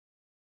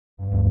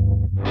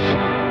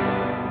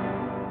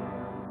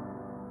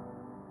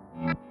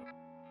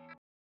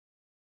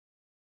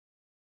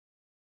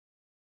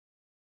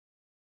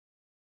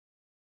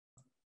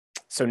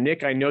So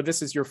Nick, I know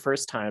this is your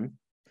first time.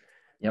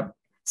 Yep.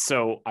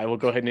 So I will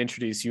go ahead and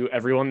introduce you.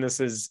 Everyone, this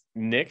is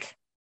Nick.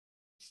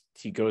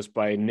 He goes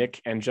by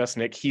Nick and just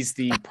Nick. He's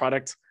the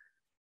product.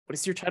 What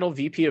is your title?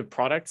 VP of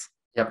product?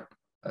 Yep,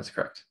 that's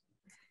correct.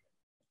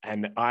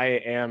 And I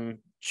am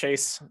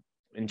Chase,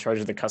 in charge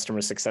of the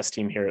customer success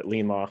team here at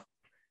LeanLaw.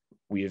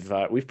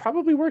 We've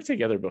probably worked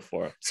together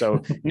before.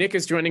 So Nick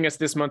is joining us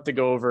this month to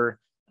go over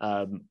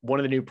one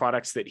of the new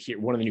products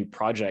one of the new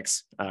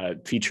projects,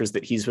 features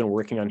that he's been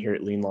working on here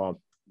at LeanLaw,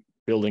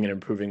 building and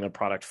improving the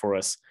product for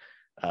us.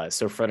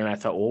 So Fred and I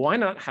thought, well, why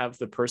not have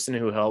the person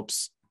who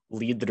helps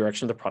lead the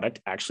direction of the product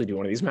actually do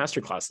one of these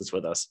masterclasses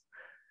with us?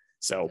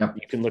 So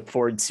You can look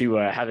forward to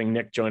having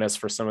Nick join us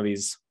for some of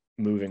these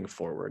moving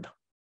forward.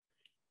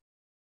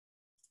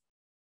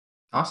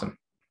 Awesome.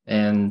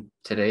 And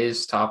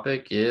today's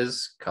topic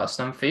is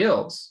custom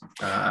fields.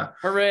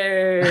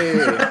 Hooray!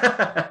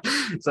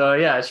 So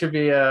yeah, it should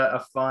be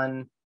a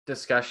fun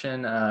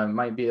discussion.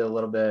 Might be a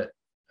little bit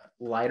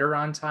lighter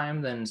on time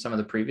than some of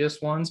the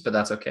previous ones, but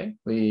that's okay.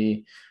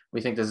 We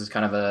think this is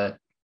kind of a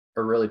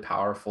really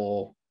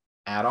powerful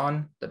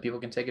add-on that people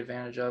can take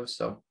advantage of.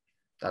 So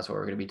that's what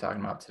we're going to be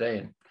talking about today.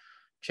 And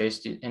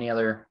Chase, any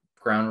other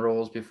ground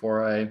rules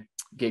before I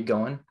get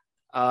going?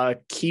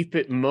 Keep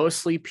it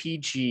mostly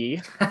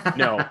PG.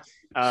 No.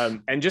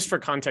 And just for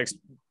context,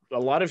 a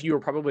lot of you are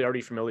probably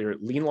already familiar.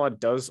 LeanLaw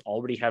does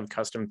already have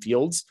custom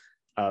fields,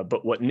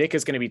 but what Nick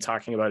is going to be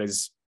talking about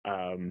is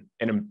an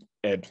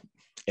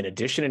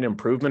addition, an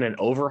improvement, an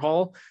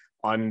overhaul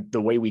on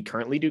the way we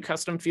currently do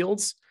custom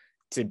fields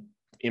to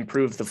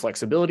improve the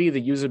flexibility,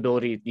 the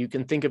usability. You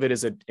can think of it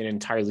as an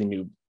entirely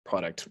new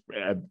product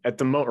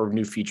or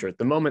new feature. At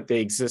the moment,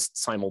 they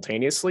exist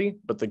simultaneously,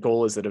 but the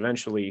goal is that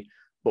eventually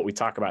what we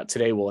talk about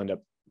today will end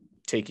up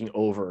taking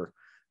over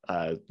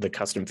the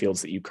custom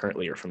fields that you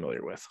currently are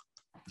familiar with.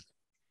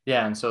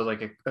 Yeah, and so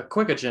like a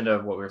quick agenda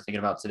of what we're thinking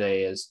about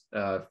today is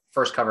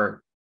first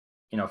cover,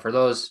 for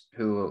those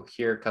who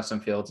hear custom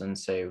fields and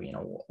say,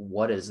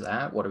 what is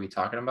that? What are we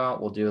talking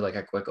about? We'll do like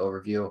a quick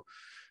overview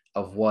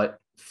of what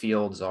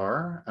fields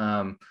are,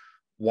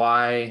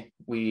 why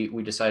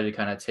we decided to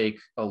kind of take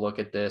a look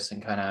at this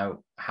and kind of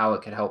how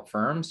it could help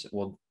firms.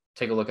 We'll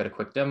take a look at a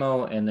quick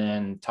demo and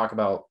then talk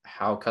about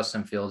how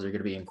custom fields are going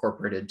to be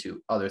incorporated to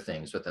other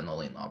things within the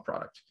LeanLaw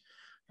product.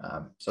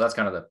 So that's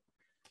kind of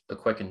the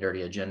quick and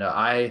dirty agenda.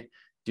 I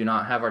do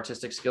not have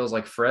artistic skills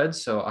like Fred,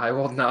 so I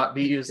will not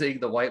be using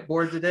the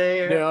whiteboard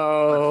today.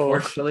 No.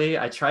 Unfortunately,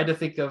 I tried to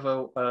think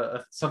of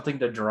something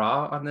to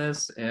draw on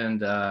this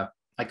and I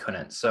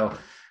couldn't. So,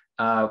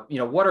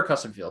 what are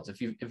custom fields?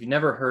 If you've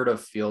never heard of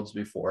fields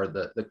before,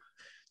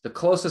 the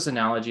closest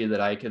analogy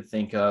that I could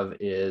think of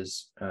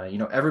is,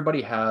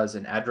 everybody has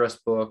an address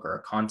book or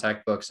a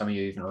contact book. Some of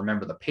you even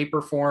remember the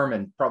paper form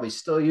and probably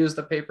still use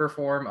the paper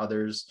form.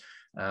 Others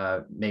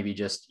maybe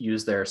just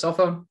use their cell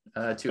phone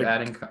to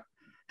add in.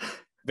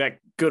 That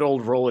good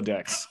old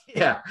Rolodex.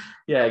 Yeah,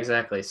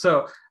 exactly.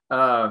 So,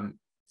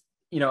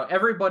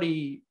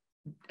 everybody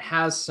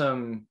has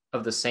some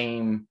of the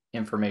same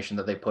information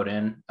that they put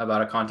in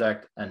about a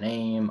contact, a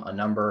name, a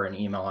number, an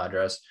email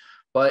address.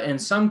 But in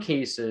some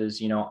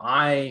cases,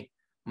 I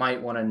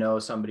might want to know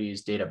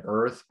somebody's date of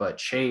birth, but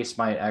Chase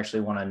might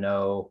actually want to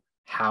know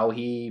how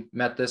he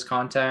met this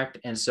contact.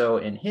 And so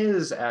in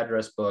his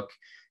address book,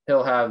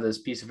 he'll have this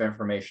piece of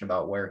information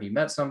about where he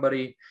met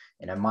somebody.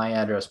 And in my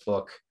address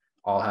book,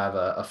 I'll have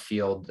a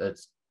field that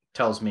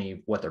tells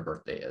me what their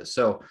birthday is.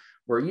 So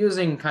we're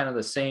using kind of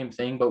the same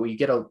thing, but we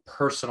get to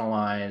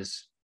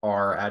personalize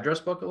our address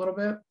book a little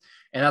bit.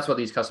 And that's what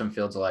these custom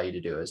fields allow you to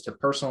do, is to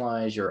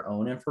personalize your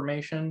own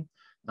information.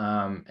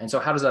 And so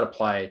how does that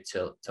apply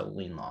to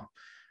LeanLaw?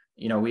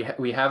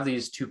 We have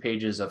these 2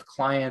 pages of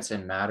clients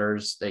and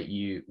matters that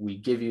we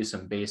give you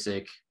some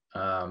basic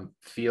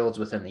fields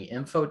within the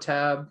info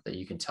tab that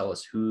you can tell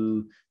us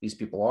who these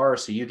people are.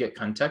 So you get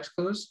context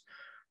clues,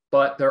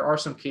 but there are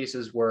some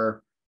cases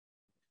where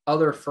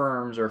other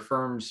firms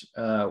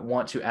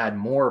want to add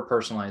more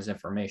personalized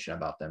information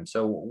about them.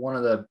 So one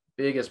of the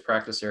biggest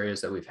practice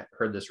areas that we've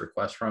heard this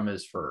request from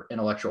is for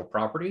intellectual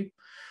property.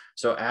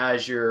 So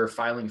as you're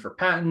filing for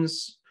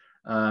patents,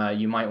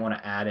 you might want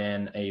to add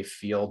in a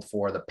field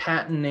for the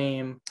patent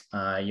name.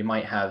 You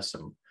might have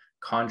some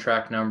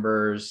contract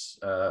numbers,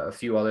 a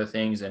few other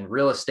things. In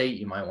real estate,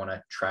 you might want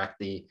to track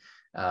the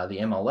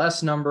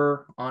MLS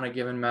number on a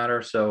given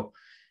matter. So,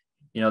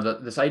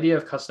 this idea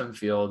of custom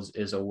fields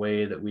is a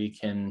way that we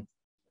can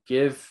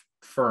give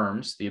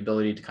firms the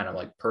ability to kind of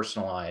like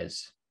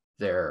personalize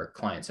their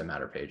clients and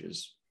matter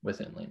pages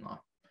within LeanLaw.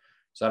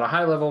 So at a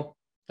high level,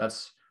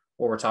 that's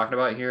what we're talking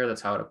about here.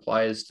 That's how it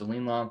applies to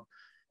LeanLaw.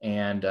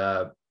 And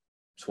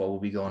it's what we'll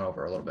be going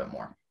over a little bit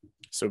more.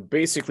 So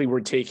basically, we're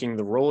taking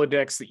the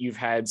Rolodex that you've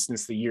had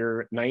since the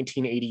year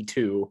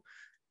 1982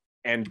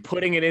 and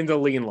putting it into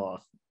LeanLaw.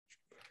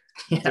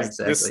 Yeah,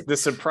 exactly. The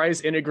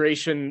surprise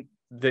integration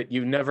that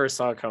you never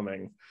saw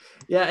coming.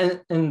 Yeah,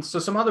 and so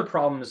some other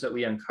problems that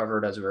we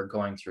uncovered as we were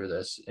going through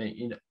this.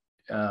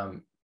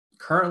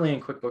 Currently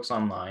in QuickBooks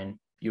Online,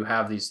 you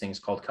have these things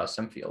called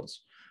custom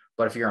fields.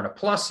 But if you're on a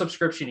plus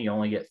subscription, you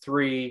only get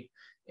 3.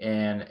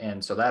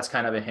 And so that's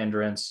kind of a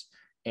hindrance.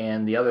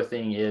 And the other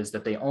thing is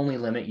that they only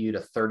limit you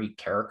to 30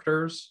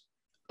 characters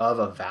of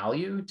a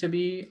value to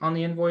be on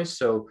the invoice.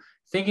 So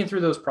thinking through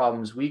those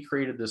problems, we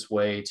created this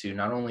way to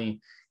not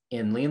only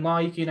in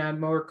LeanLaw, you can add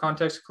more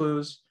context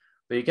clues,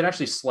 but you can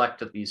actually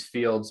select that these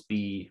fields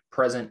be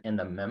present in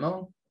the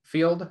memo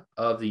field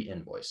of the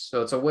invoice.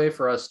 So it's a way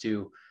for us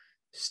to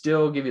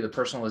still give you the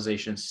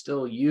personalization,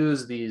 still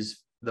use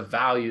the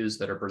values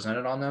that are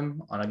presented on them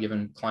on a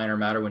given client or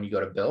matter when you go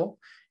to bill,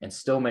 and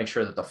still make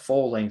sure that the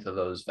full length of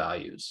those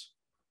values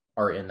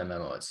are in the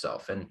memo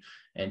itself.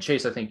 And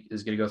Chase, I think,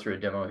 is going to go through a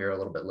demo here a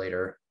little bit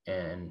later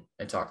and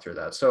talk through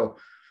that. So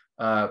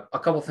a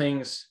couple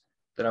things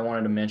that I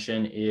wanted to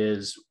mention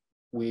is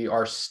we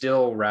are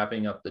still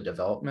wrapping up the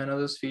development of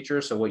this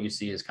feature. So what you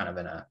see is kind of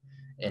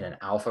in an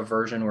alpha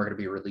version. We're going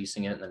to be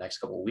releasing it in the next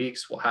couple of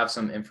weeks. We'll have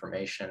some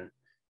information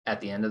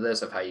at the end of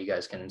this of how you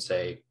guys can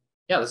say,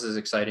 yeah, this is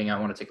exciting, I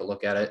want to take a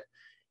look at it.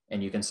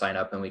 And you can sign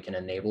up and we can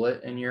enable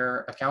it in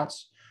your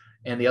accounts.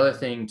 And the other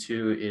thing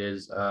too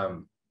is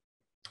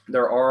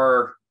there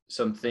are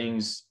some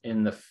things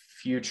in the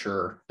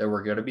future that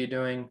we're going to be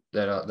doing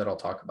that I'll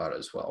talk about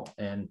as well.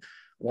 And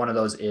one of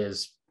those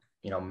is,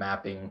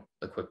 mapping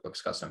the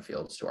QuickBooks custom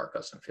fields to our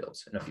custom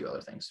fields and a few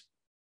other things.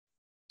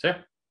 So yeah,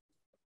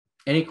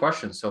 any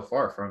questions so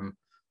far from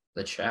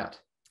the chat?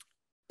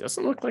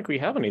 Doesn't look like we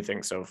have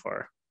anything so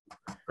far.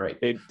 Right.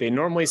 They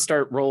normally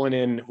start rolling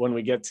in when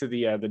we get to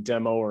the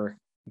demo or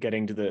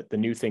getting to the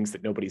new things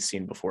that nobody's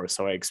seen before.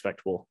 So I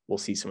expect we'll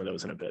see some of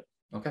those in a bit.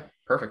 Okay,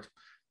 perfect.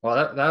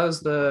 Well, that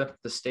was the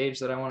stage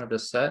that I wanted to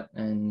set,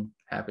 and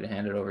happy to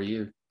hand it over to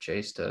you,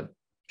 Chase, to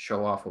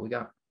show off what we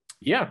got.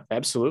 Yeah,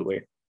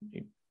 absolutely. Let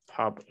me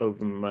pop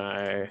open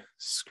my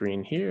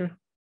screen here.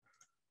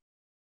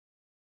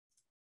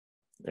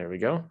 There we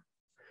go.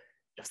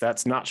 If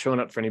that's not showing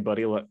up for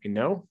anybody, let me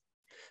know.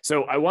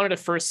 So I wanted to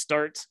first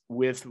start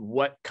with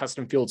what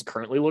custom fields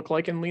currently look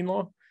like in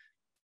LeanLaw.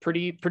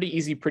 Pretty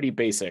easy, pretty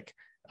basic.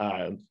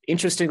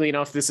 Interestingly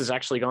enough, this has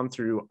actually gone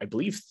through, I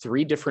believe,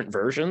 3 different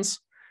versions.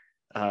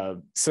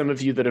 Some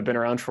of you that have been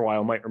around for a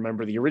while might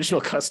remember the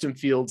original custom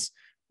fields,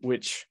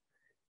 which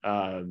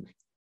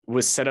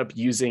was set up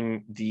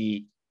using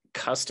the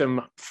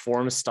custom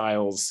form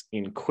styles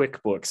in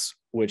QuickBooks,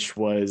 which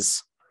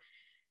was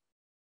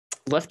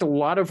left a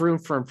lot of room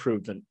for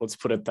improvement. Let's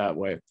put it that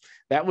way.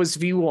 That was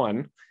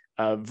V1.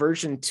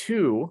 Version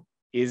 2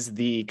 is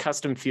the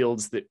custom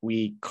fields that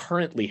we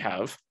currently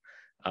have,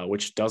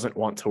 which doesn't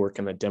want to work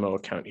in the demo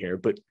account here.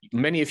 But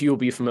many of you will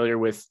be familiar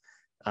with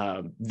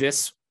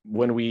this.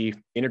 When we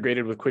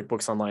integrated with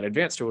QuickBooks Online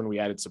Advanced, or when we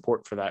added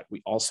support for that,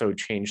 we also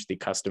changed the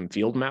custom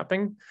field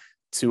mapping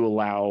to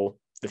allow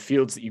the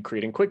fields that you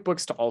create in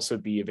QuickBooks to also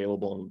be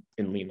available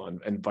in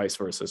LeanLaw and vice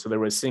versa. So there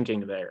was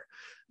syncing there.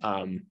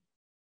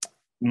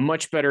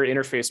 Much better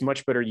interface,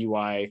 much better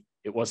UI.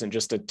 It wasn't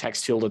just a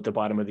text field at the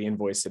bottom of the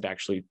invoice. It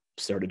actually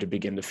started to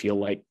begin to feel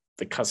like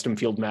the custom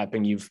field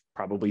mapping you've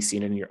probably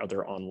seen in your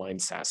other online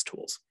SaaS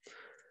tools.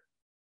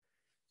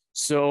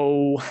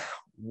 So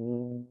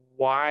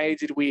why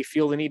did we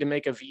feel the need to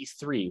make a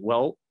V3?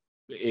 Well,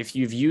 if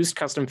you've used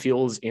custom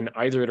fields in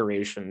either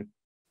iteration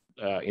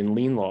in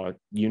LeanLaw,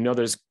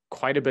 there's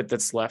quite a bit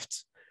that's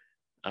left,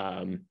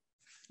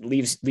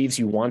 leaves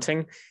you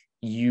wanting.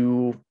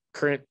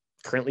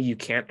 Currently, you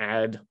can't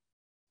add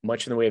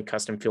much in the way of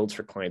custom fields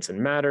for clients and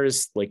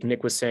matters. Like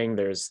Nick was saying,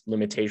 there's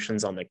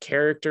limitations on the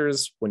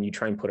characters when you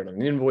try and put it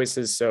on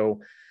invoices.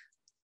 So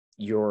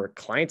your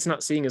client's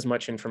not seeing as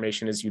much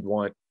information as you'd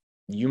want.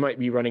 You might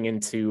be running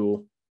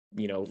into,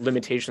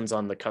 limitations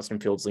on the custom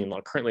fields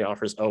LeanLaw currently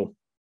offers. Oh,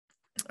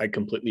 I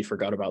completely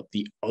forgot about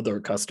the other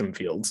custom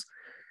fields.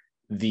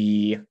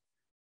 The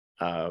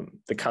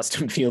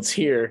custom fields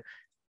here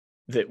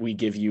that we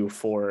give you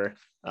for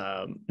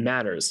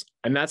matters.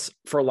 And that's,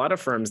 for a lot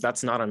of firms,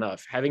 that's not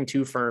enough. Having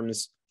two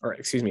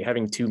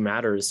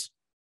matters,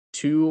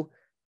 2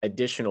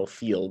 additional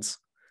fields.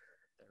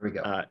 There we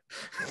go.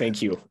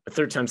 Thank you.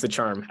 3rd time's the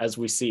charm, as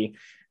we see.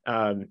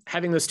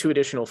 Having those 2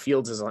 additional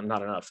fields is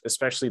not enough,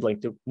 especially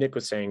like Nick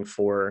was saying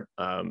for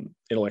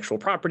intellectual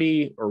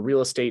property or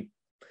real estate.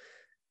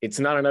 It's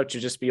not enough to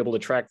just be able to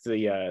track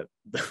the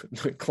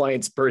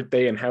client's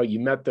birthday and how you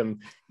met them.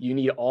 You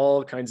need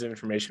all kinds of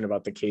information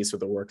about the case or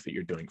the work that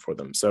you're doing for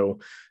them. So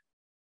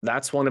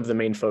that's one of the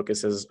main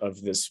focuses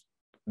of this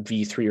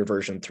V3 or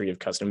version 3 of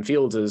custom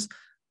fields is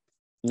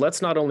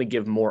let's not only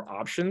give more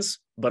options,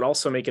 but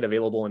also make it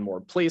available in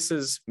more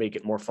places, make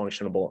it more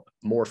functional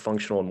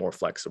and more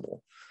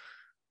flexible.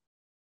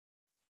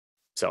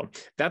 So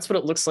that's what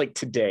it looks like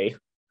today.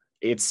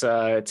 It's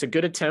a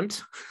good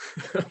attempt,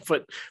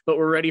 but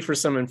we're ready for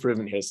some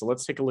improvement here. So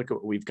let's take a look at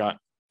what we've got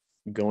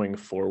going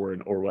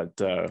forward, or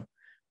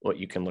what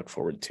you can look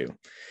forward to.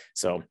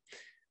 So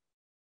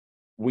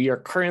we are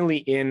currently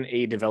in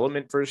a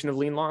development version of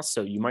LeanLaw,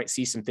 so you might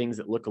see some things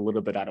that look a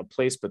little bit out of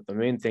place, but the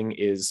main thing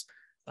is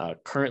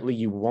currently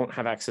you won't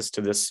have access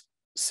to this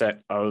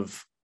set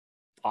of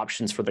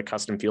options for the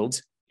custom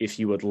fields. If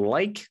you would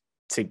like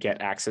to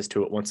get access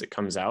to it once it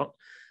comes out,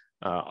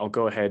 I'll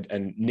go ahead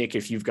and Nick,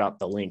 if you've got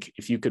the link,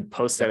 if you could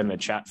post that in the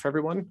chat for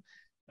everyone.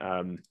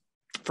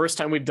 First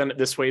time we've done it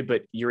this way,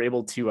 but you're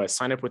able to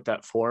sign up with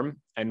that form.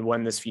 And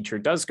when this feature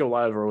does go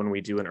live, or when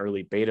we do an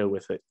early beta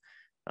with it,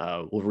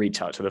 we'll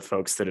reach out to the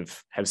folks that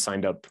have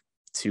signed up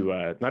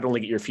to not only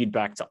get your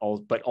feedback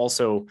but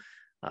also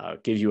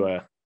give you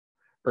a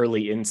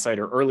early insight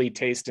or early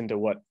taste into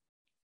what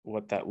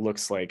that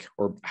looks like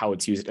or how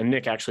it's used. And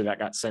Nick, actually, that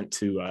got sent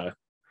to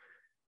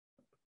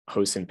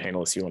hosts and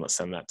panelists. You want to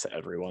send that to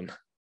everyone.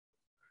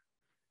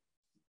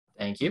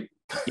 Thank you.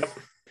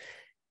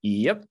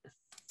 Yep.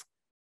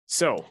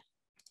 So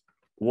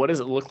what does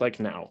it look like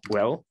now?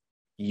 Well,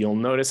 you'll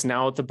notice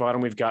now at the bottom,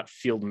 we've got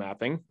field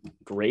mapping.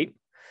 Great.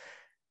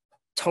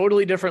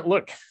 Totally different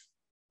look,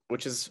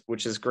 which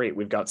is great.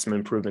 We've got some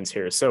improvements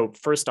here. So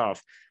first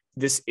off,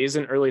 this is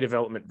an early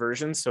development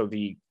version. So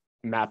the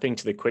mapping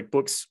to the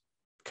QuickBooks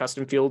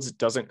custom fields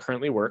doesn't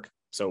currently work.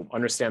 So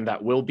understand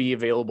that will be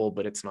available,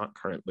 but it's not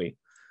currently.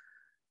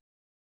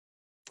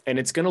 And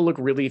it's going to look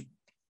really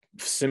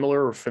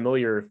similar or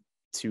familiar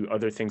to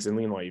other things in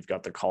LeanLaw. You've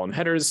got the column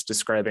headers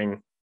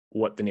describing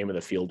what the name of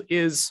the field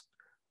is,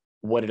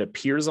 what it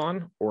appears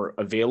on or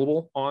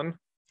available on,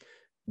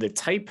 the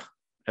type,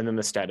 and then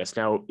the status.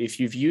 Now, if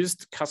you've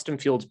used custom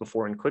fields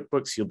before in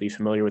QuickBooks, you'll be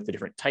familiar with the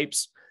different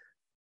types.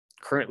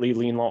 Currently,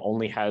 LeanLaw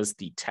only has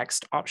the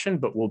text option,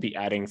 but we'll be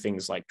adding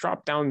things like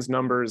dropdowns,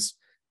 numbers.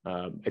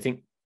 I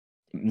think,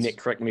 Nick,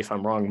 correct me if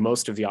I'm wrong,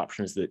 most of the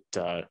options that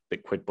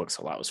QuickBooks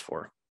allows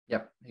for.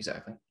 Yep,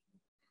 exactly.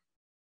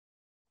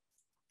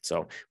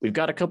 So we've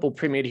got a couple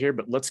pre-made here,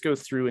 but let's go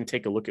through and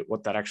take a look at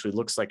what that actually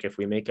looks like if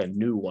we make a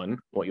new one,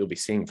 what you'll be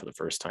seeing for the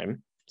first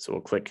time. So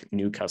we'll click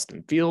New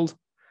Custom Field.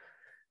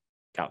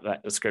 Got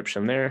that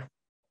description there.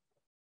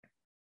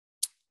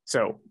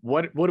 So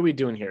what are we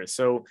doing here?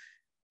 So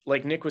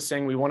like Nick was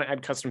saying, we want to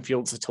add custom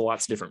fields to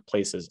lots of different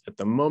places. At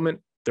the moment,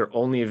 they're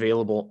only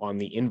available on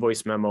the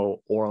invoice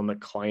memo or on the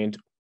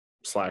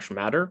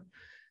client/matter.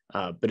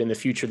 But in the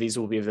future, these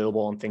will be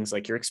available on things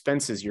like your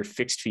expenses, your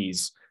fixed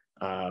fees,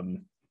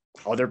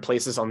 other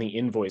places on the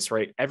invoice,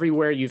 right?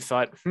 Everywhere you've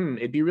thought,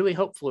 it'd be really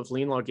helpful if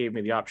LeanLaw gave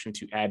me the option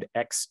to add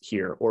X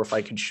here, or if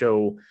I could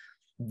show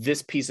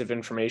this piece of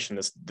information,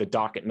 the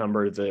docket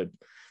number, the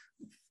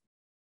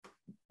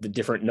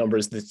different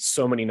numbers,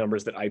 so many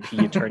numbers that IP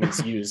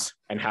attorneys use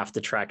and have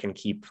to track and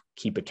keep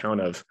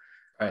account of.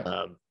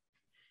 Right.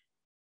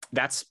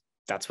 That's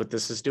what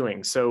this is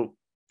doing. So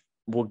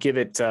we'll give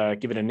it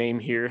a name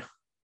here.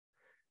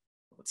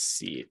 Let's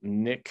see,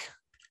 Nic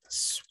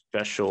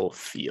Special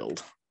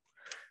Field.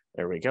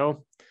 There we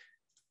go.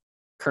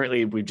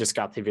 Currently, we've just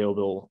got the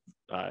available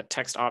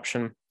text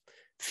option.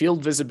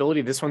 Field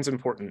visibility, this one's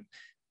important.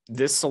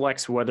 This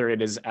selects whether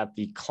it is at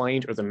the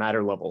client or the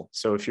matter level.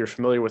 So if you're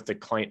familiar with the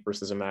client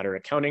versus a matter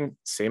accounting,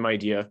 same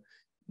idea.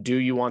 Do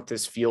you want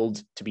this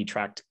field to be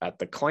tracked at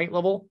the client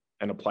level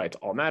and apply it to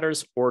all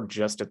matters, or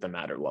just at the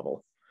matter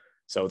level?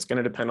 So it's going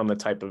to depend on the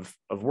type of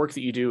work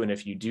that you do. And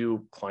if you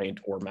do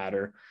client or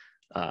matter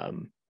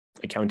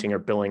accounting or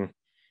billing,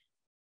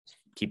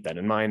 keep that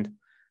in mind.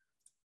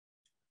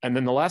 And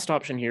then the last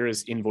option here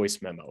is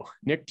invoice memo.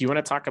 Nick, do you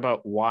want to talk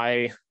about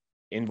why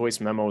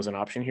invoice memo is an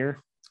option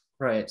here?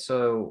 Right.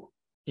 So,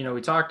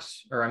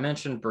 I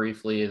mentioned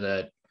briefly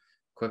that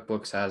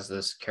QuickBooks has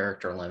this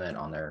character limit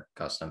on their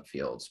custom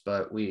fields,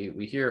 but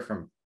we hear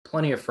from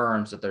plenty of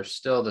firms that there's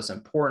still this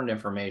important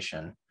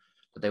information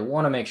that they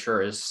want to make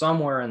sure is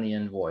somewhere in the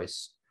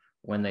invoice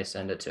when they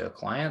send it to a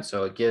client.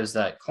 So it gives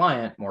that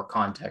client more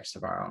context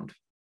around,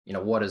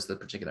 what is the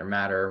particular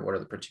matter, what are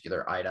the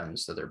particular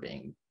items that they're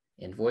being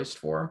invoiced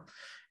for.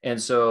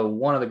 And so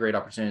one of the great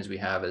opportunities we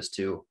have is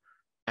to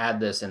add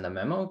this in the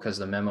memo, because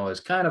the memo is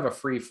kind of a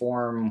free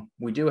form.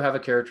 We do have a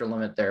character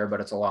limit there, but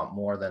it's a lot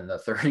more than the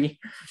 30.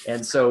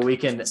 And so we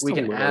can add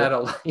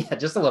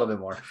just a little bit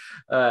more.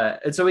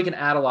 And so we can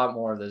add a lot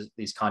more of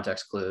these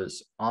context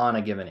clues on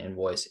a given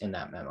invoice in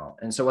that memo.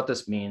 And so what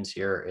this means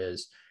here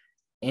is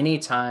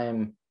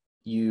anytime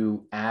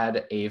you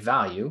add a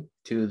value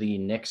to the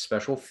Nic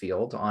special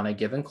field on a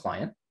given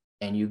client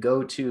and you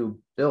go to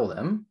bill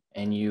them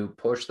and you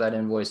push that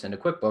invoice into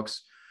QuickBooks,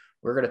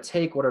 we're going to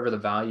take whatever the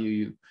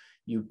value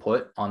you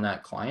put on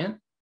that client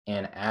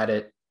and add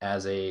it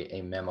as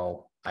a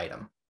memo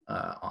item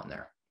on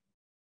there.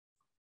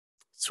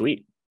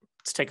 Sweet.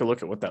 Let's take a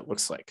look at what that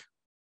looks like.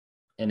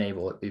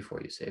 Enable it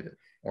before you save it,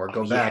 or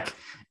go back.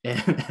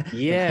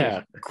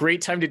 Yeah,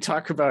 great time to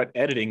talk about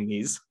editing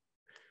these.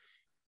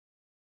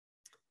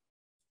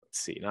 Let's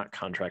see, not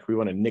contract. We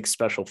want a Nic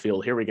special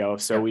field. Here we go.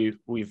 So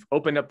we've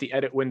opened up the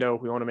edit window.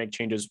 We want to make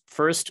changes.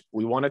 First,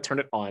 we want to turn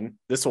it on.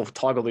 This will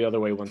toggle the other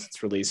way once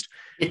it's released.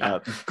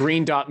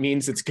 Green dot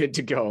means it's good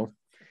to go.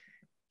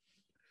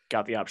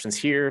 Got the options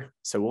here.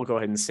 So we'll go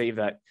ahead and save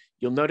that.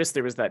 You'll notice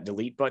there was that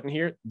delete button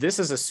here. This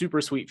is a super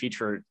sweet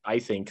feature, I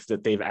think,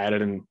 that they've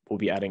added and will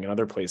be adding in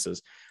other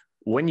places.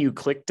 When you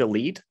click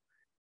delete,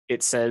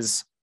 it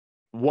says,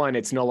 one,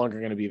 it's no longer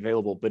going to be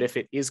available, but if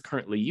it is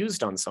currently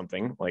used on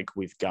something like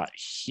we've got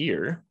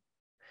here,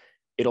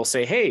 it'll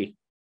say, hey,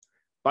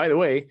 by the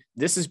way,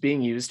 this is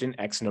being used in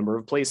X number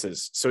of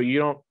places. So you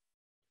don't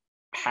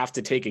have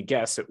to take a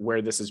guess at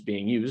where this is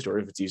being used or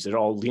if it's used at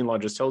all. LeanLaw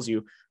just tells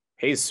you,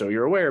 hey, so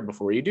you're aware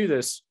before you do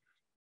this,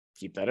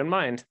 keep that in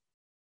mind.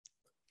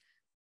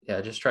 Yeah,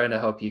 just trying to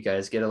help you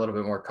guys get a little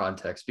bit more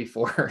context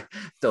before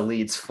the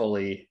leads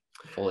fully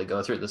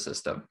go through the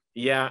system.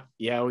 Yeah,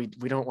 we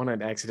don't want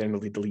to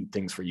accidentally delete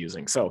things we're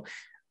using. So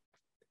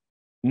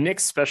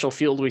Nic's special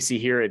field we see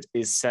here, it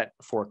is set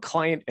for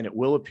client and it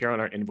will appear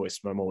on our invoice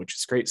memo, which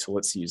is great. So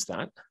let's use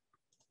that.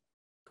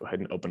 Go ahead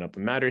and open up a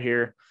matter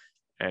here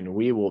and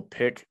we will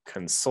pick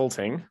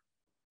consulting.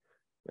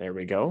 There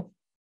we go.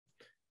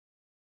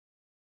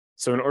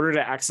 So in order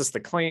to access the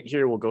client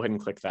here, we'll go ahead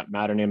and click that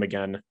matter name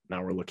again.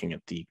 Now we're looking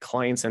at the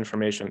client's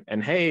information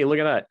and hey, look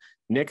at that,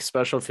 Nic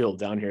special field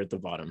down here at the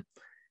bottom.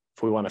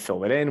 If we want to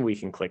fill it in, we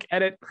can click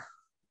edit.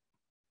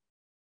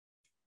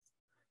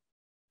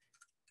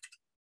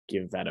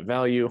 Give that a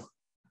value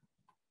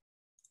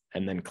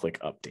and then click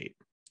update.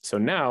 So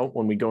now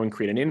when we go and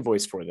create an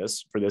invoice for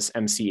this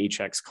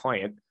MCHX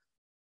client,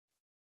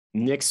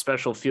 Nic's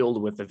special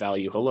field with the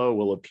value hello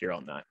will appear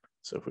on that.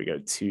 So if we go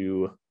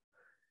to,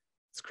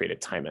 let's create a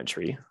time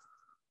entry.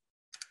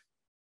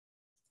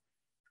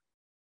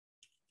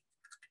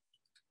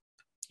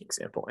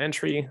 Example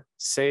entry,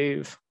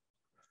 save,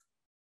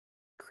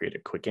 create a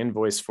quick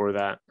invoice for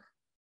that.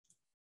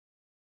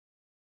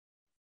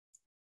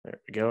 There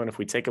we go. And if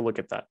we take a look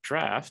at that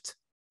draft,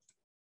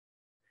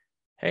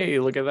 hey,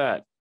 look at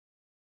that.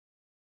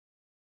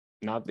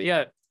 Not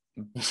yet.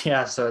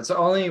 Yeah, so it's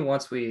only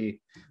once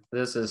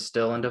this is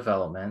still in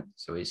development,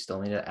 so we still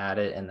need to add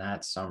it in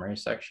that summary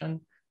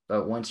section.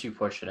 But once you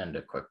push it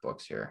into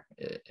QuickBooks here,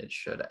 it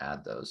should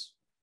add those.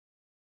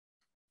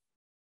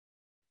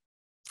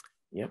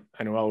 Yep.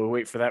 And while we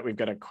wait for that, we've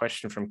got a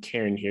question from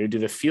Karen here. Do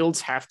the fields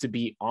have to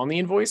be on the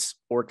invoice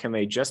or can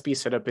they just be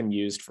set up and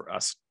used for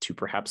us to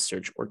perhaps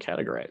search or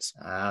categorize?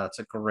 That's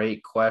a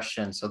great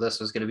question. So this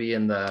was going to be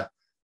in the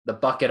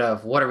bucket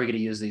of what are we going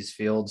to use these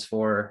fields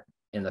for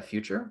in the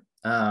future?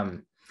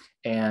 And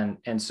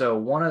so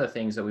one of the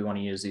things that we want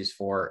to use these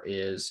for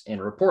is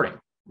in reporting,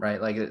 right?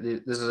 Like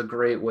this is a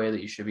great way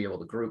that you should be able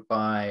to group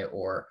by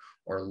or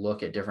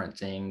look at different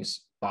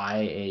things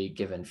by a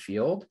given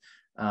field.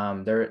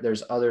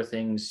 There's other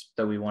things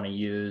that we want to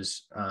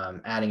use,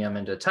 adding them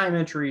into time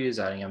entries,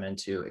 adding them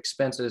into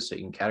expenses so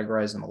you can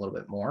categorize them a little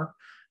bit more.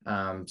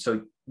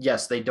 So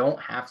yes, they don't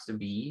have to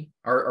be,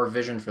 our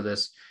vision for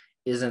this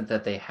isn't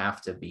that they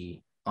have to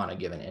be on a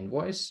given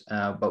invoice,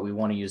 but we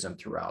want to use them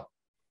throughout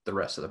the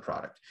rest of the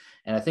product.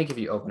 And I think if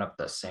you open up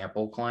the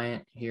sample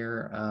client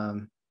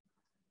here,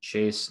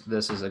 Chase,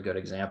 this is a good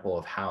example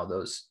of how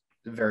those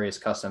various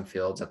custom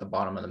fields at the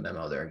bottom of the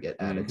memo there get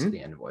added to the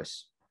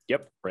invoice.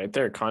 Yep, right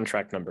there,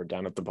 contract number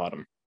down at the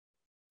bottom.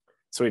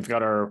 So we've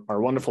got our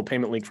wonderful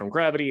payment link from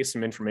Gravity,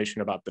 some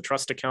information about the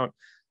trust account,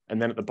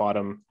 and then at the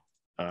bottom,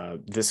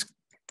 this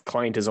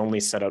client is only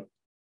set up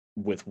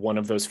with one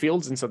of those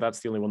fields, and so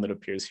that's the only one that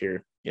appears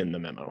here in the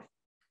memo.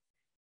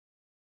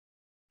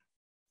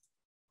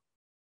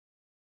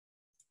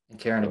 And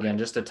Karen, again,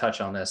 just to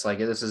touch on this, like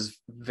this is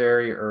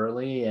very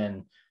early,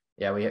 and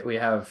yeah, we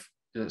have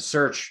the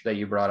search that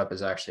you brought up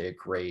is actually a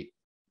great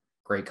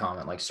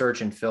comment. Like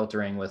search and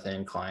filtering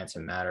within clients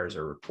and matters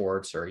or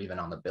reports, or even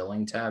on the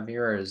billing tab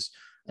here is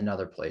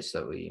another place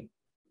that we,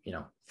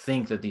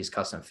 think that these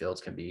custom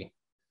fields can be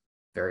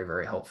very,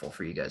 very helpful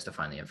for you guys to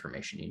find the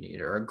information you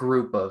need, or a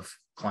group of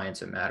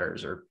clients and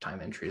matters or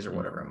time entries or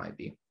whatever it might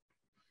be.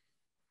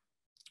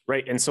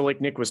 Right. And so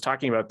like Nic was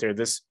talking about there,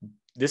 this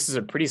is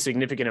a pretty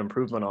significant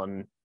improvement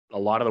on a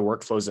lot of the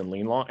workflows in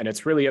LeanLaw, and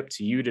it's really up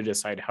to you to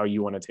decide how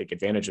you want to take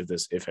advantage of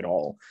this, if at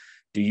all.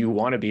 Do you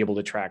want to be able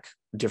to track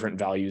different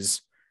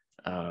values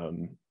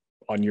on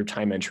your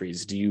time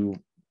entries? Do you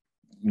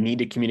need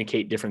to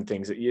communicate different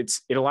things?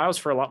 It allows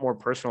for a lot more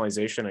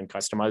personalization and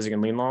customizing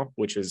in LeanLaw,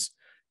 which is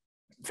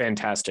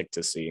fantastic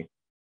to see.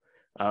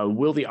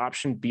 Will the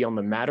option be on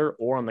the matter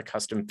or on the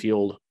custom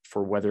field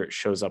for whether it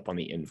shows up on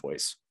the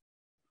invoice?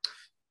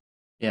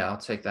 Yeah, I'll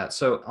take that.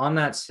 So on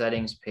that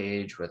settings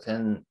page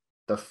within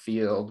the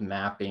field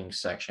mapping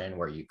section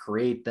where you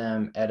create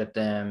them, edit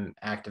them,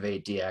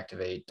 activate,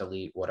 deactivate,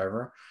 delete,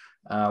 whatever,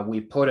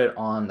 we put it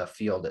on the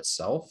field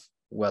itself,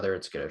 whether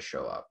it's going to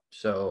show up.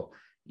 So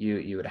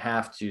you would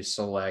have to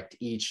select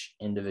each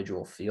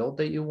individual field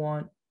that you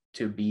want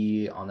to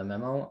be on the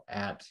memo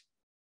at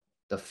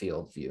the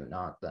field view,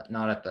 not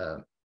at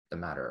the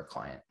matter or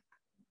client.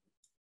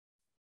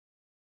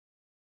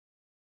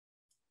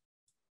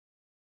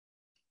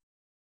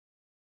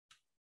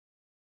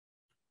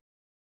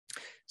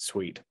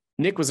 Sweet.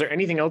 Nic, was there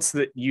anything else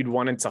that you'd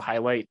wanted to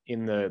highlight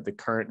in the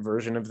current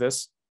version of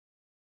this?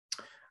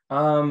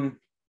 No,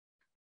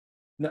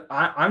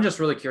 I'm just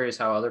really curious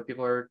how other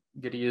people are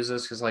going to use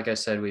this, because like I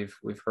said,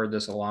 we've heard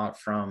this a lot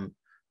from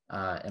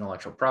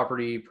intellectual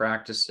property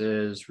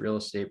practices, real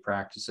estate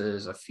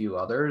practices, a few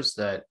others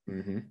that,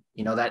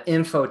 that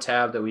info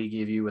tab that we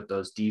give you with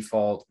those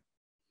default,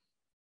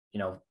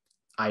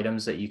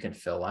 items that you can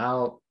fill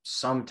out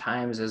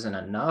sometimes isn't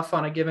enough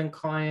on a given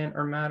client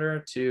or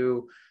matter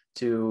to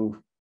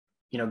to,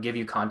 give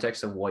you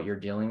context of what you're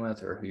dealing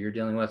with or who you're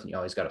dealing with. And you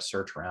always got to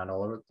search around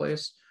all over the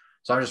place.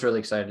 So I'm just really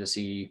excited to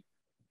see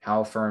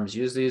how firms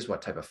use these,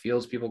 what type of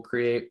fields people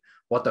create,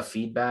 what the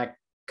feedback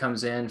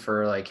comes in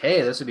for, like,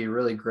 hey, this would be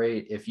really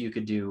great if you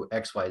could do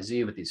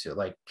XYZ with these fields,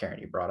 like Karen,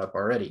 you brought up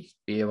already,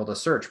 be able to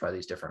search by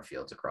these different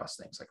fields across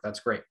things. Like, that's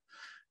great.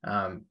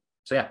 So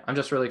yeah, I'm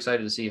just really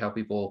excited to see how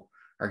people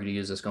are going to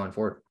use this going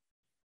forward.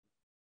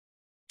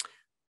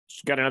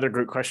 Got another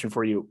great question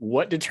for you.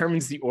 What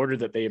determines the order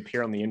that they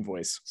appear on the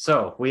invoice?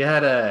 So we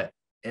had an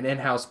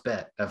in-house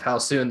bet of how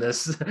soon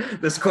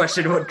this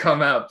question would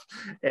come up,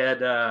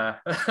 and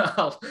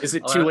is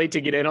it too late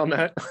to get in on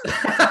that?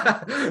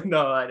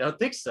 No, I don't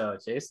think so,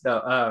 Chase.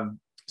 No.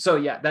 So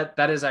yeah,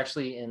 that is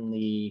actually in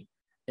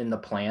the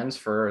plans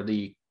for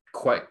the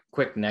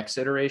quick next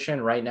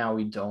iteration. Right now,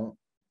 we don't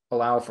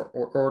allow for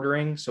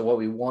ordering. So what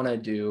we want to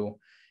do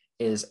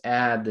is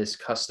add this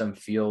custom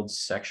fields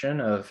section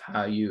of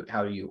how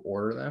you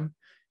order them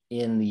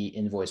in the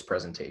invoice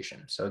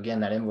presentation. So again,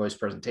 that invoice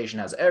presentation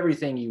has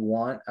everything you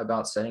want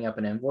about setting up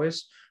an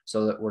invoice,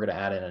 so that we're going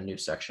to add in a new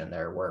section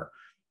there where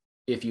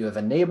if you have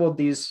enabled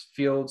these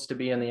fields to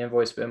be in the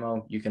invoice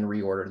memo, you can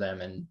reorder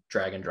them and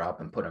drag and drop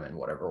and put them in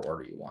whatever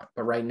order you want.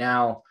 But right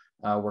now,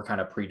 we're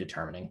kind of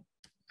predetermining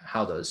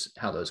how those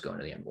go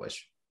into the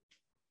invoice.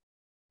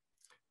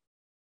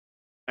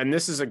 And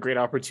this is a great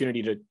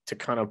opportunity to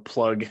kind of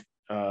plug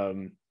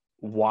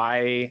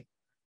why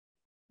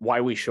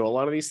we show a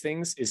lot of these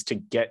things is to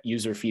get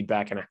user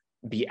feedback and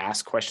be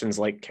asked questions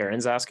like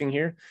Karen's asking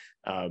here.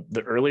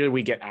 The earlier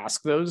we get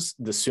asked those,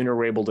 the sooner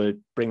we're able to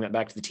bring that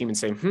back to the team and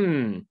say,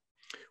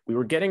 we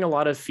were getting a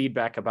lot of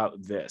feedback about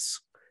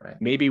this. Right.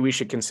 Maybe we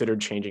should consider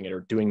changing it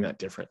or doing that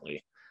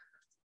differently.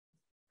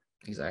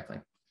 Exactly.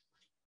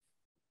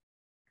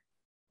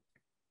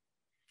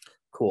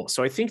 Cool.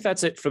 So I think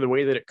that's it for the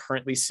way that it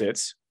currently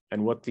sits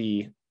and what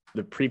the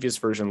previous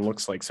version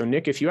looks like. So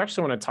Nic, if you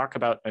actually want to talk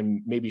about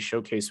and maybe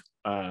showcase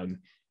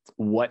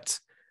what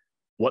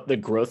the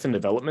growth and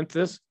development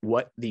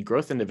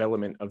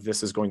of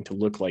this is going to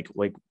look like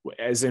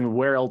as in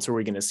where else are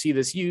we going to see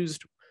this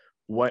used?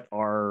 What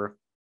are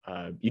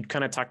you'd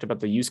kind of talked about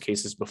the use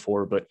cases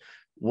before, but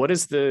what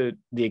does the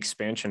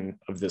expansion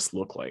of this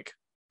look like?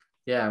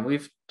 Yeah,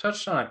 we've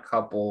touched on a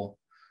couple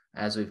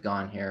as we've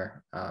gone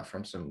here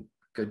from some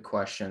good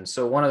questions.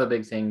 So one of the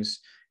big things,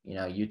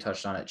 you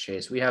touched on it,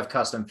 Chase, we have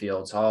custom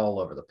fields all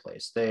over the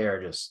place. They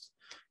are just,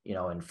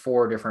 in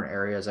 4 different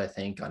areas, I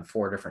think, on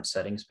 4 different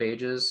settings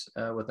pages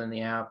within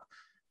the app.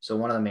 So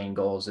one of the main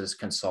goals is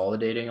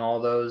consolidating all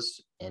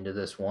those into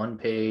this one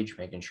page,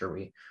 making sure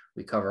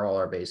we cover all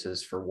our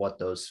bases for what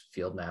those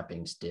field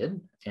mappings did.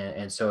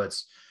 And so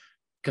it's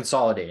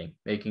consolidating,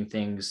 making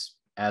things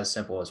as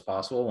simple as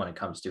possible when it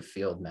comes to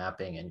field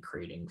mapping and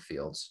creating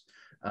fields.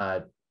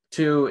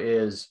 2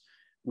 is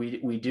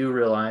we do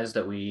realize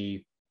that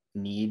we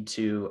need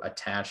to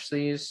attach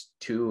these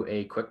to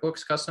a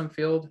QuickBooks custom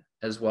field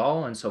as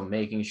well. And so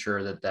making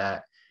sure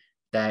that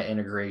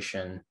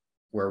integration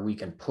where we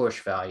can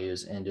push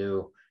values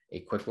into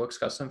a QuickBooks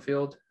custom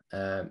field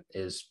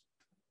is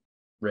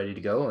ready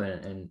to go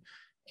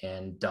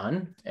and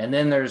done. And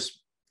then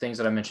there's things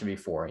that I mentioned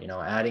before,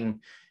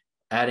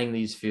 adding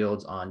these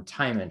fields on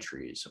time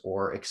entries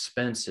or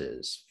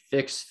expenses,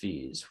 fixed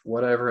fees,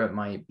 whatever it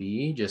might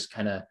be, just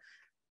kind of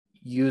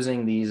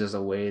using these as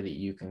a way that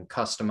you can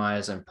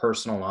customize and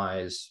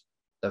personalize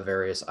the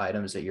various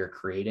items that you're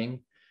creating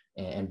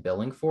and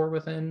billing for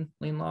within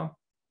LeanLaw.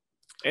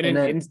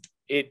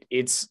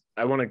 It's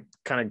I want to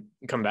kind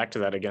of come back to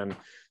that again,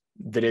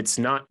 that it's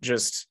not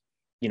just,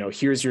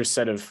 here's your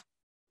set of,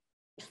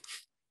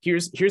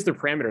 here's the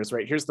parameters,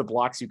 right? Here's the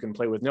blocks you can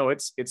play with. No,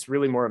 it's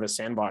really more of a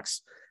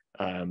sandbox.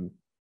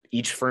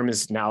 Each firm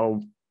is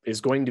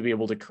going to be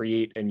able to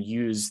create and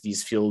use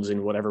these fields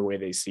in whatever way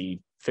they see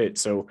fit.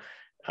 So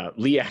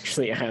Lee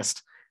actually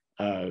asked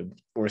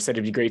or said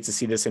it'd be great to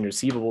see this in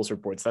receivables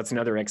reports. That's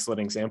another excellent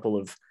example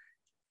of,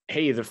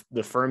 hey,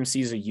 the firm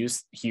sees a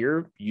use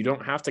here. You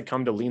don't have to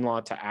come to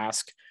LeanLaw to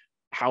ask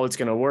how it's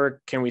going to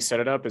work. Can we set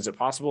it up? Is it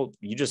possible?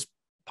 You just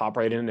pop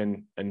right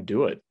in and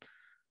do it.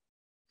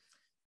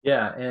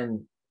 Yeah,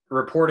 and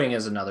reporting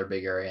is another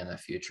big area in the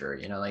future.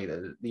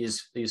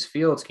 These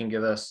fields can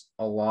give us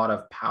a lot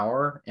of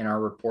power in our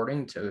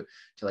reporting to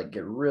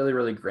get really,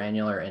 really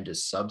granular into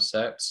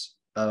subsets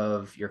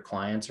of your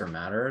clients or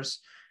matters.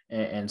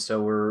 And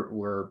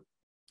so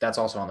that's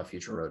also on the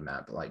future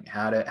roadmap. Like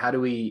how do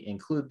we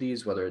include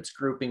these, whether it's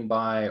grouping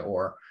by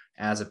or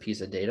as a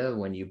piece of data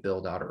when you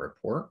build out a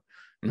report,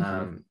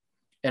 and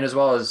as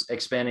well as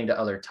expanding to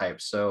other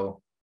types.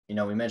 So,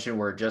 we mentioned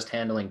we're just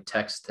handling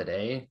text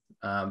today,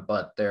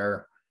 but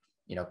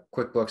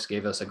QuickBooks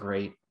gave us a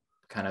great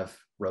kind of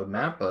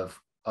roadmap of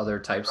other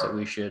types that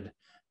we should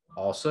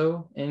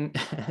also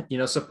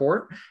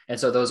support. And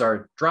so those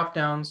are drop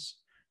downs,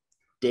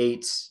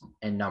 dates,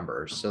 and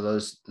numbers. So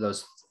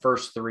those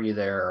first 3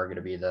 there are going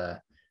to be the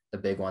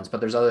big ones, but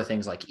there's other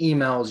things like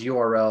emails,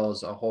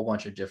 URLs, a whole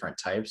bunch of different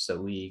types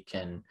that we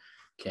can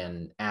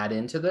add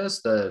into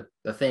this. The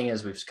thing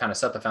is, we've kind of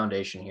set the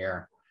foundation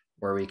here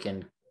where we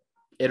can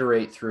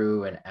iterate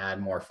through and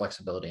add more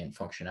flexibility and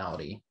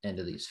functionality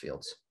into these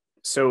fields.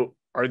 So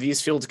are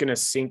these fields going to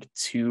sync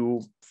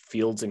to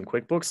fields in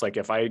QuickBooks? Like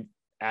if I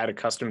add a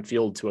custom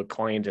field to a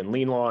client in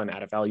LeanLaw and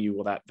add a value,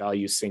 will that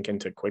value sync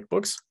into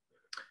QuickBooks?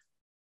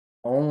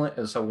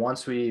 So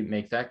once we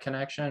make that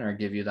connection or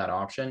give you that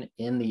option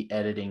in the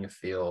editing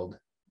field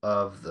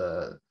of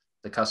the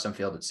custom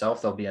field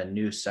itself, there'll be a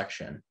new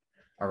section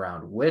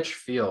around which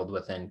field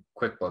within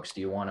QuickBooks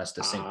do you want us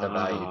to sync the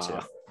value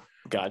to.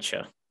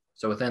 Gotcha.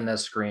 So within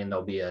this screen,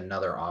 there'll be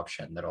another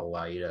option that'll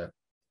allow you to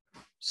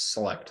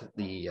select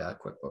the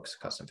QuickBooks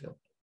custom field.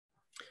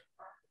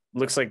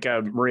 Looks like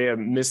Maria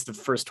missed the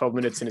first 12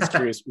 minutes and is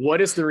curious. What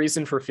is the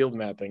reason for field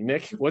mapping?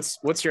 Nic,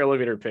 what's your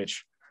elevator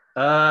pitch?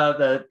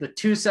 The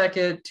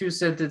 2-second,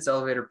 2-sentence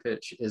elevator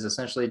pitch is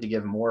essentially to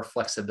give more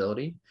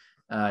flexibility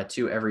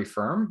to every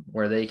firm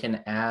where they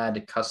can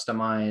add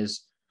customized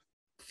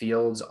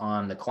fields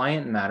on the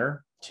client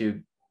matter to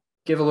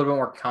give a little bit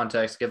more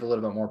context, give a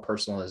little bit more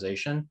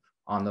personalization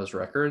on those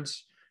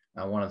records.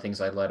 One of the things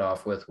I led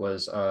off with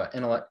was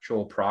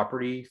intellectual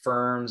property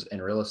firms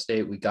and real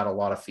estate. We got a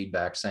lot of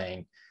feedback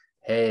saying,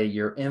 hey,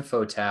 your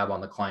info tab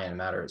on the client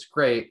matter is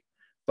great,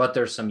 but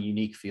there's some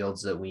unique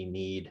fields that we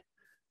need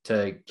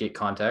to get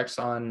context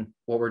on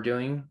what we're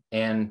doing.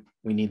 And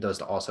we need those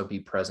to also be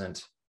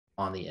present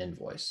on the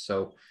invoice.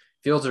 So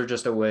fields are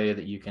just a way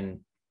that you can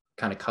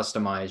kind of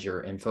customize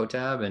your info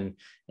tab and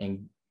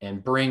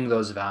bring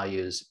those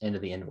values into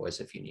the invoice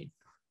if you need.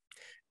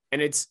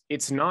 And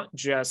it's not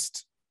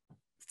just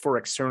for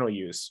external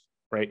use,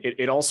 right?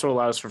 It also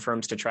allows for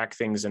firms to track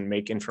things and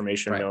make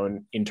information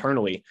known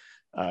internally.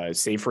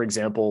 Say, for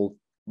example,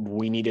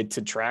 we needed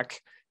to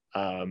track,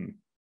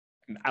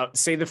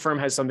 say the firm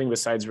has something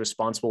besides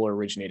responsible or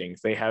originating.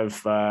 They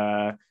have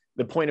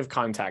the point of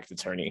contact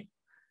attorney,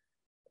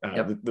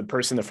 the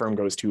person the firm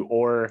goes to,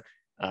 or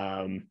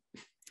I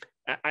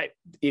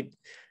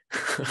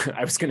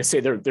was going to say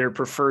their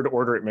preferred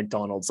order at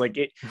McDonald's.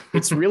 Like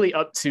it's really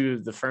up to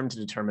the firm to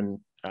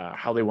determine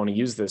how they want to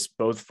use this,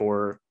 both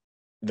for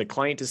the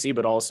client to see,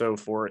 but also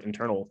for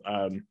internal.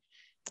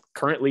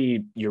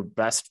 Currently, your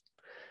best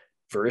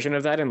version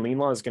of that in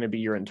LeanLaw is going to be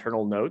your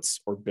internal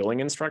notes or billing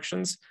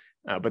instructions,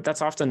 but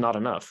that's often not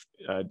enough,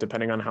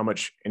 depending on how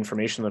much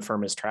information the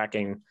firm is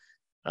tracking.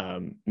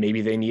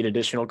 Maybe they need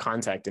additional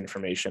contact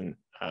information,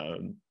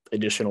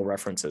 additional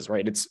references,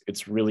 right?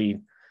 It's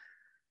really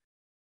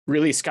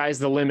sky's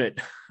the limit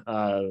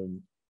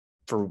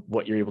for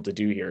what you're able to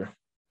do here.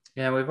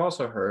 Yeah, we've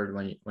also heard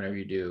whenever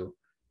you do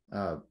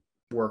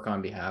work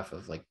on behalf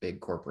of like big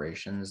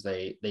corporations,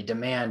 they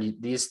demand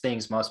these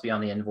things must be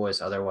on the invoice,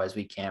 otherwise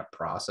we can't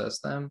process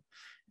them.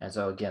 And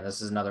so again,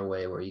 this is another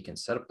way where you can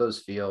set up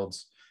those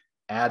fields,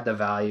 add the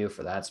value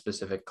for that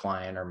specific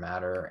client or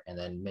matter, and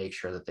then make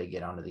sure that they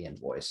get onto the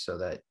invoice so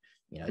that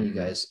you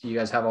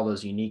guys have all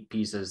those unique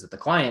pieces that the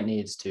client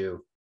needs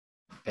to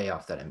pay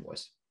off that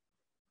invoice.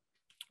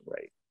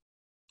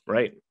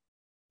 Right.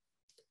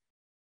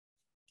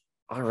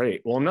 All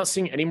right. Well, I'm not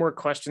seeing any more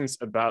questions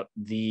about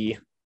the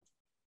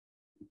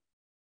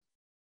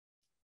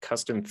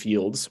custom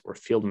fields or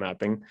field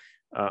mapping.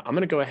 I'm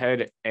going to go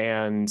ahead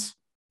and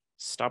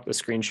stop the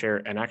screen share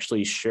and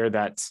actually share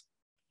that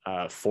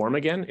form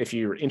again. If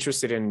you're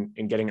interested in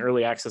getting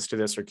early access to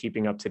this or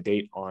keeping up to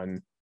date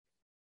on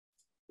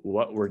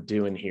what we're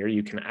doing here,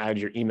 you can add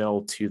your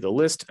email to the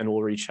list and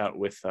we'll reach out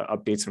with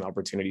updates and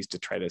opportunities to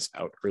try this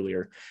out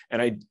earlier.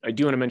 And I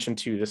do want to mention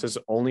too, this is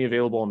only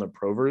available on the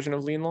pro version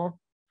of LeanLaw.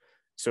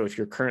 So if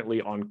you're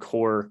currently on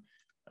core,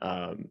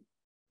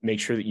 make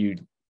sure that you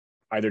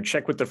either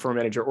check with the firm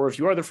manager, or if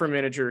you are the firm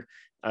manager,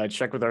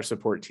 check with our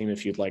support team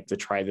if you'd like to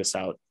try this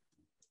out.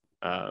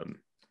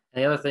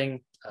 The other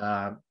thing,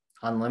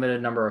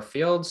 unlimited number of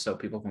fields, so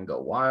people can go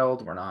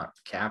wild. We're not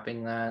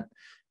capping that.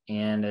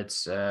 And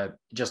it's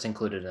just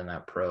included in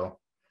that pro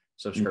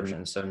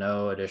subscription. So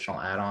no additional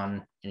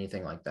add-on,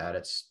 anything like that.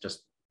 It's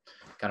just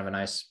kind of a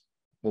nice,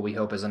 what we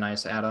hope is a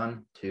nice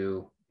add-on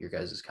to your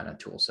guys' kind of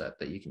tool set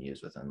that you can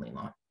use within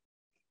LeanLaw.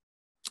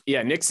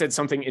 Yeah, Nic said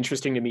something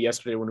interesting to me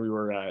yesterday when we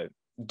were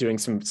doing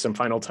some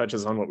final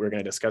touches on what we were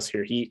going to discuss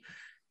here. He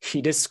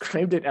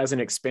described it as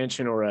an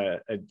expansion or a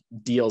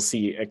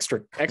DLC,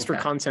 extra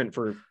content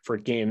for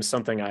games,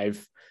 something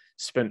I've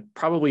spent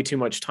probably too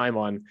much time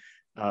on.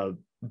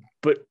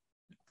 But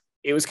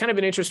it was kind of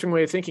an interesting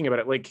way of thinking about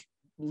it. Like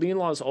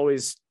LeanLaw is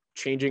always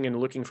changing and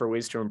looking for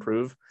ways to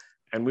improve.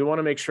 And we want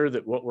to make sure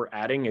that what we're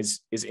adding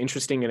is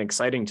interesting and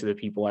exciting to the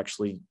people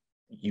actually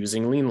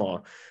using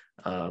LeanLaw.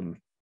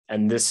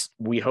 And this,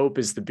 we hope,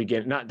 is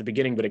not the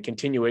beginning, but a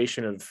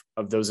continuation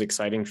of those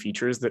exciting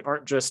features that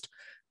aren't just,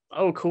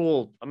 oh,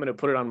 cool, I'm going to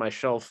put it on my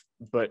shelf,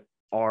 but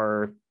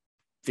are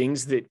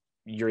things that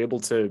you're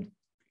able to,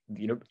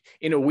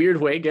 in a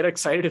weird way, get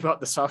excited about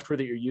the software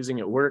that you're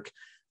using at work,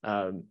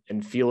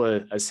 and feel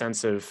a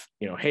sense of,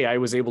 hey, I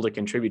was able to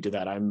contribute to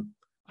that.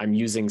 I'm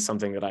using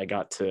something that I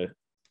got to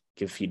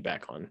give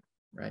feedback on.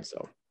 Right.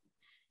 So,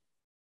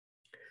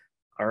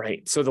 all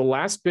right. So the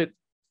last bit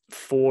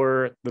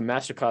for the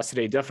masterclass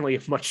today, definitely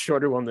a much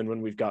shorter one than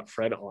when we've got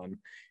Fred on.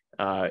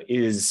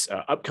 is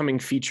upcoming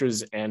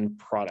features and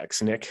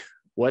products. Nic,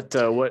 what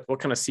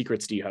kind of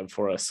secrets do you have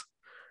for us?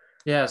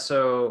 Yeah,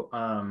 so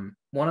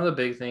one of the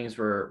big things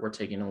we're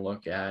taking a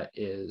look at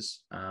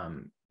is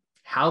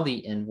how the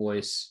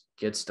invoice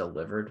gets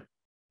delivered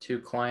to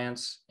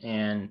clients.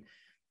 And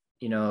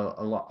a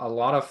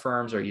lot of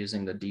firms are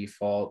using the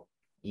default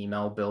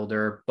email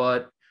builder,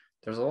 but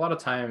there's a lot of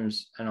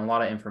times and a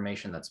lot of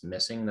information that's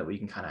missing that we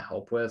can kind of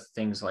help with,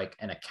 things like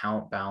an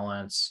account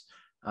balance,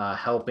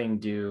 helping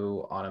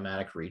do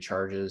automatic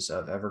recharges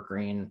of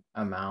evergreen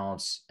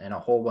amounts, and a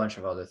whole bunch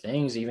of other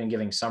things, even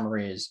giving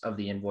summaries of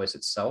the invoice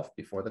itself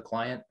before the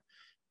client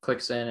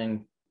clicks in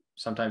and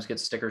sometimes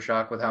gets sticker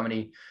shock with how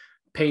many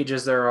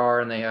pages there are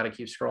and they got to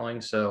keep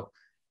scrolling. So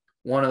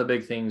one of the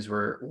big things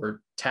we're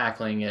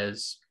tackling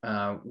is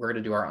we're going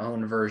to do our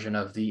own version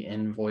of the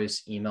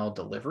invoice email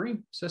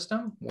delivery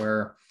system,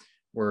 where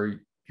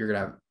you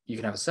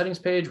can have a settings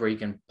page where you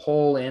can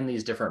pull in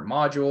these different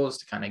modules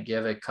to kind of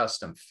give a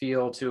custom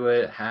feel to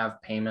it,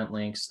 have payment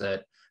links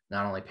that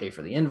not only pay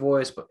for the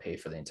invoice, but pay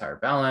for the entire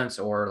balance.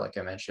 Or like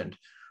I mentioned,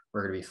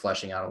 we're going to be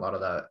fleshing out a lot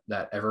of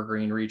that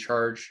evergreen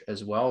recharge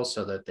as well,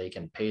 so that they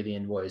can pay the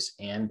invoice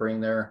and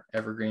bring their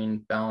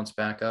evergreen balance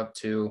back up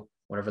to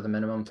whatever the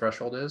minimum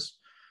threshold is.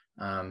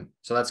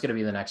 So that's going to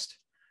be the next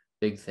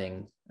big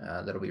thing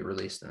that'll be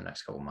released in the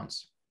next couple of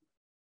months.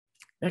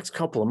 Next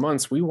couple of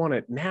months, we want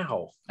it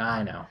now.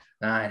 I know.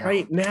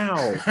 Right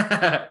now.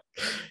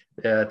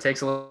 Yeah, it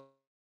takes a little.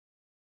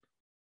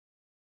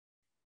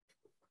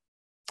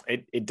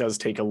 It does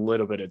take a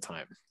little bit of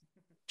time.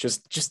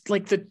 Just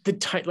like the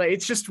time, like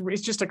it's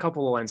just a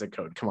couple of lines of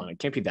code. Come on, it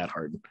can't be that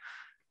hard.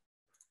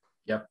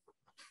 Yep.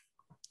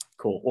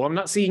 Cool. Well, I'm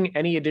not seeing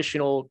any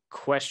additional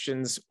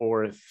questions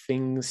or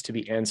things to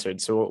be answered,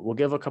 so we'll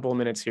give a couple of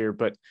minutes here.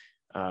 But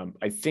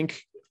I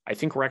think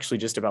we're actually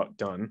just about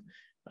done.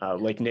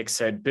 Like Nic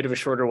said, bit of a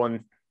shorter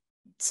one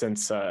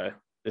since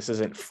this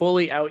isn't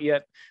fully out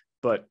yet,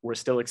 but we're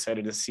still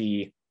excited to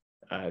see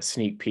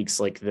sneak peeks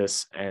like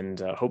this, and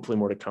hopefully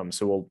more to come.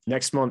 So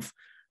next month,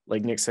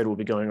 like Nic said, we'll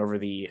be going over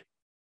the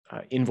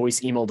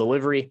invoice email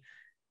delivery,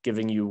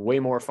 giving you way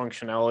more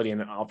functionality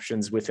and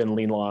options within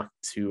LeanLaw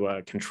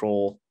to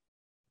control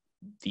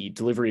the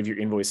delivery of your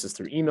invoices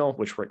through email,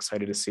 which we're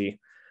excited to see.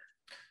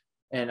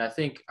 And I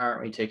think,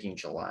 aren't we taking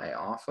July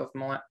off of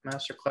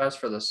masterclass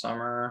for the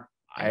summer?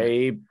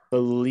 I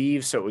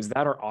believe so. Was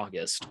that or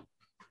August?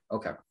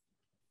 Okay.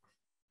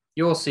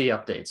 You will see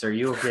updates, or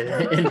you'll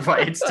get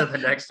invites to the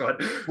next one.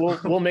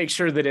 We'll make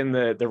sure that in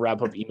the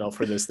wrap-up email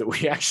for this that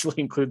we actually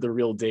include the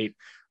real date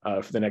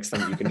for the next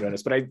time that you can join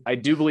us. But I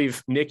do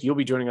believe, Nic, you'll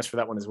be joining us for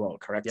that one as well,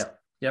 correct?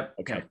 Yep.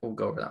 Okay. Yep. We'll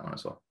go over that one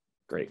as well.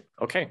 Great.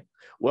 Okay.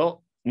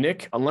 Well,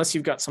 Nic, unless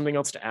you've got something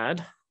else to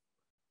add.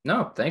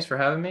 No, thanks for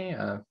having me.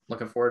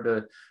 Looking forward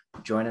to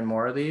joining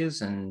more of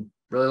these, and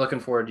really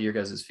looking forward to your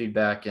guys'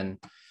 feedback. And,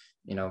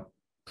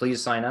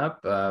 please sign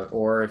up,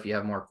 or if you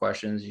have more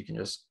questions, you can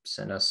just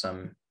send us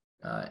some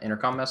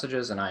intercom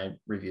messages, and I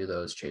review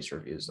those, Chase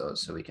reviews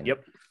those, so we can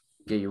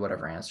get you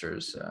whatever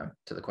answers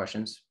to the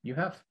questions you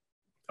have.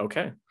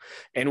 Okay.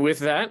 And with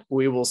that,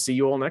 we will see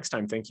you all next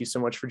time. Thank you so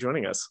much for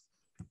joining us.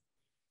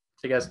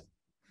 See you guys.